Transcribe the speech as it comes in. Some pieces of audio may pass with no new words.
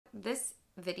this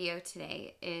video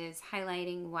today is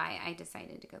highlighting why I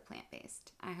decided to go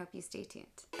plant-based. I hope you stay tuned.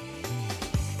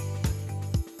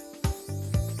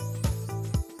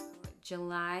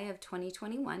 July of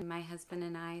 2021, my husband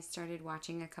and I started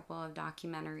watching a couple of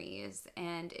documentaries,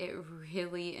 and it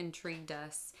really intrigued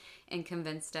us and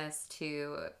convinced us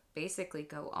to basically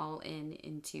go all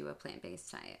into a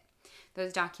plant-based diet.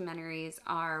 Those documentaries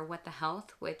are What the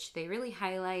Health, which they really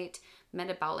highlight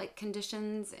metabolic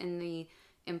conditions and the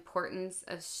importance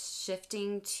of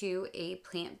shifting to a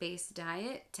plant-based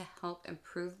diet to help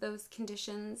improve those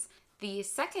conditions. The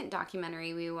second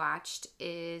documentary we watched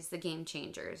is The Game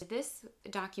Changers. This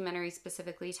documentary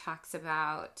specifically talks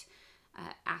about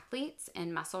athletes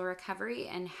and muscle recovery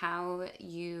and how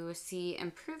you see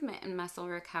improvement in muscle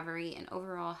recovery and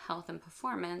overall health and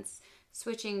performance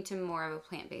switching to more of a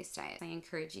plant-based diet. I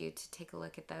encourage you to take a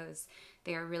look at those.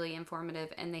 They are really informative,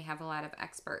 and they have a lot of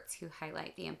experts who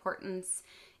highlight the importance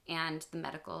and the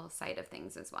medical side of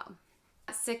things as well.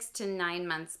 6 to 9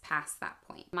 months past that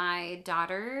point, my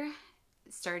daughter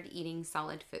started eating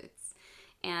solid foods.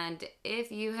 And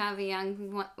if you have a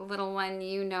young little one,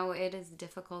 you know it is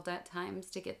difficult at times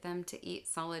to get them to eat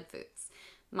solid foods.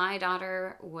 My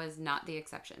daughter was not the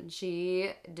exception.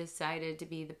 She decided to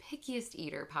be the pickiest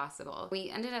eater possible. We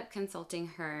ended up consulting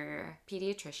her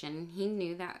pediatrician. He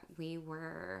knew that we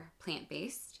were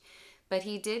plant-based, but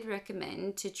he did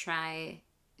recommend to try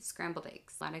scrambled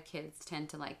eggs. A lot of kids tend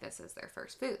to like this as their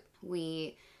first food.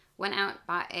 We went out,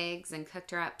 bought eggs, and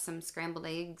cooked her up some scrambled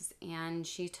eggs, and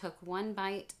she took one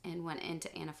bite and went into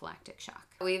anaphylactic shock.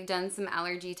 We've done some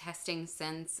allergy testing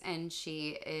since, and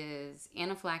she is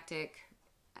anaphylactic,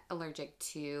 allergic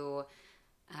to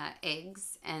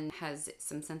eggs, and has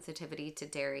some sensitivity to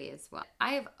dairy as well.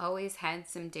 I have always had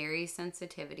some dairy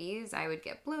sensitivities. I would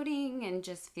get bloating and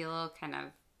just feel kind of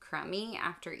crummy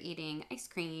after eating ice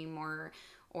cream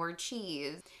or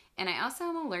cheese. And I also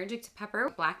am allergic to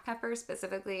pepper, black pepper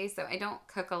specifically, so I don't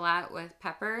cook a lot with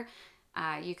pepper.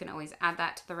 You can always add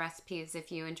that to the recipes if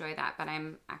you enjoy that, but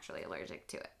I'm actually allergic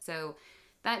to it. So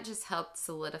that just helped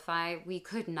solidify. We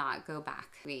could not go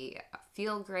back. We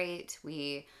feel great.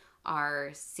 We are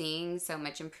seeing so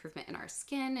much improvement in our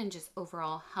skin and just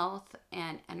overall health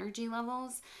and energy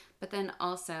levels. But then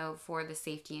also for the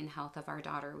safety and health of our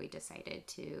daughter, we decided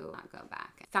to not go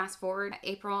back. Fast forward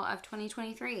April of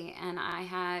 2023, and I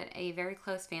had a very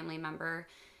close family member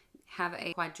have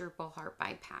a quadruple heart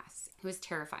bypass. It was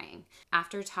terrifying.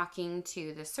 After talking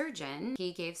to the surgeon,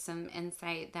 he gave some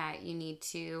insight that you need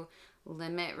to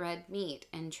limit red meat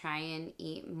and try and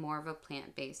eat more of a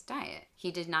plant-based diet.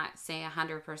 He did not say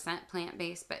 100%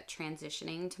 plant-based, but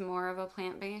transitioning to more of a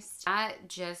plant-based. That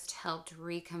just helped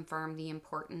reconfirm the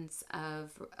importance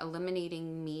of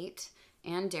eliminating meat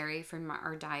and dairy from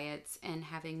our diets and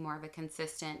having more of a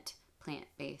consistent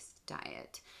plant-based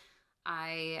diet.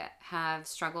 I have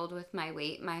struggled with my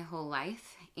weight my whole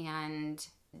life, and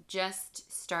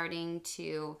just starting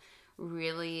to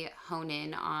really hone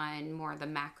in on more the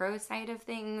macro side of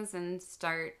things and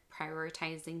start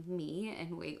prioritizing me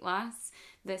and weight loss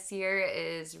this year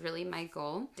is really my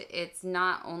goal. It's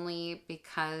not only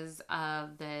because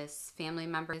of this family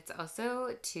member, it's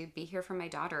also to be here for my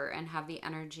daughter and have the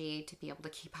energy to be able to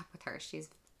keep up with her. She's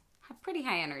pretty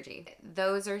high energy.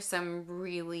 Those are some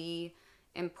really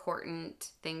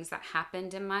important things that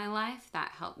happened in my life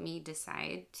that helped me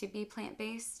decide to be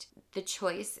plant-based. The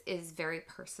choice is very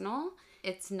personal.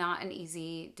 It's not an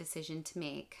easy decision to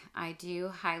make. I do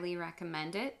highly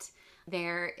recommend it.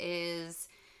 There is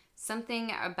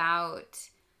something about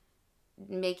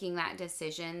making that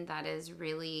decision that is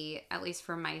really, at least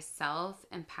for myself,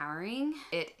 empowering.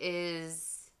 It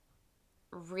is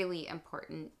really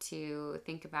important to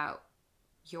think about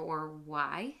your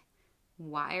why.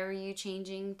 Why are you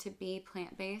changing to be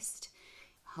plant-based?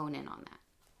 Hone in on that.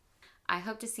 I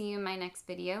hope to see you in my next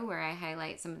video where I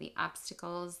highlight some of the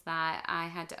obstacles that I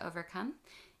had to overcome,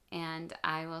 and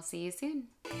I will see you soon.